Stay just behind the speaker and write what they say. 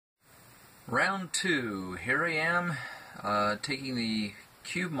Round 2. Here I am taking the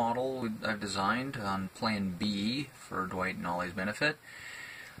cube model I've designed on Plan B for Dwight and Ollie's benefit.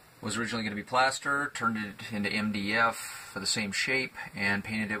 Was originally going to be plaster, turned it into MDF for the same shape, and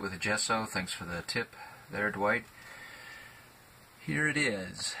painted it with a gesso. Thanks for the tip there, Dwight. Here it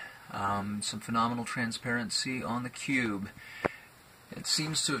is. Some phenomenal transparency on the cube. It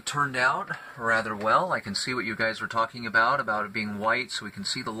seems to have turned out rather well. I can see what you guys were talking about it being white, so we can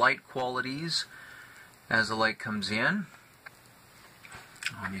see the light qualities as the light comes in.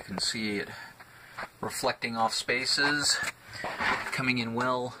 You can see it reflecting off spaces, coming in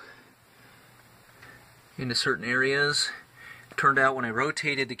well into certain areas. It turned out when I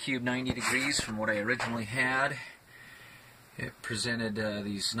rotated the cube 90 degrees from what I originally had, it presented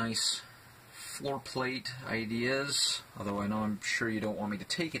these nice floor plate ideas, although I'm sure you don't want me to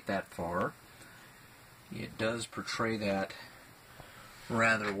take it that far. It does portray that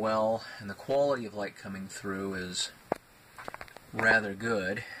rather well, and the quality of light coming through is rather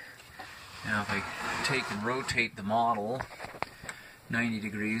good. Now if I take and rotate the model 90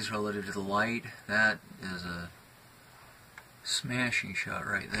 degrees relative to the light, that is a smashing shot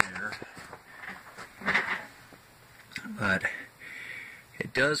right there. But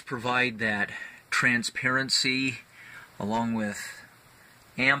it does provide that transparency along with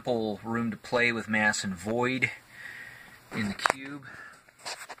ample room to play with mass and void in the cube.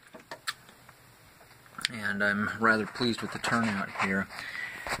 And I'm rather pleased with the turnout here.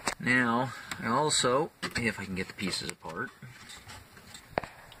 Now, I also, if I can get the pieces apart,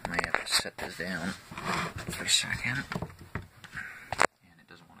 I might have to set this down for a second. And it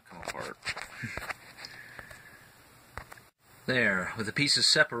doesn't want to come apart. There, with the pieces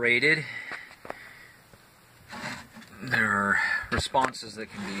separated, there are responses that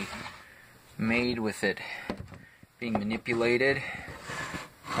can be made with it being manipulated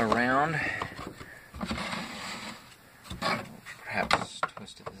around. Perhaps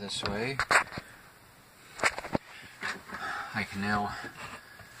twist it this way. I can now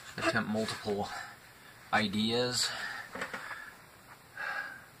attempt multiple ideas,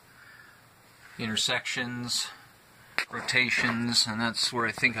 intersections, rotations, and that's where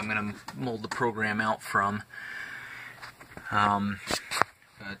I think I'm going to mold the program out from. Glad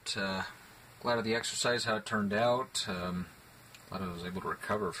of the exercise, how it turned out. Glad I was able to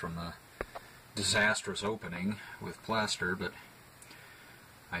recover from a disastrous opening with plaster, but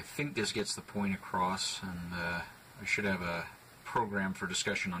I think this gets the point across, and I should have a program for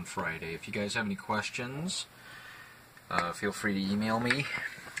discussion on Friday. If you guys have any questions, feel free to email me.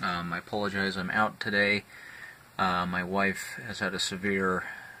 I apologize, I'm out today. My wife has had a severe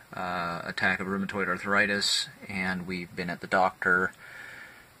attack of rheumatoid arthritis, and we've been at the doctor,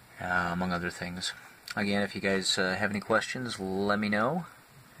 among other things. Again, if you guys have any questions, let me know,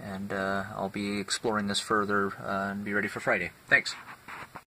 and I'll be exploring this further and be ready for Friday. Thanks.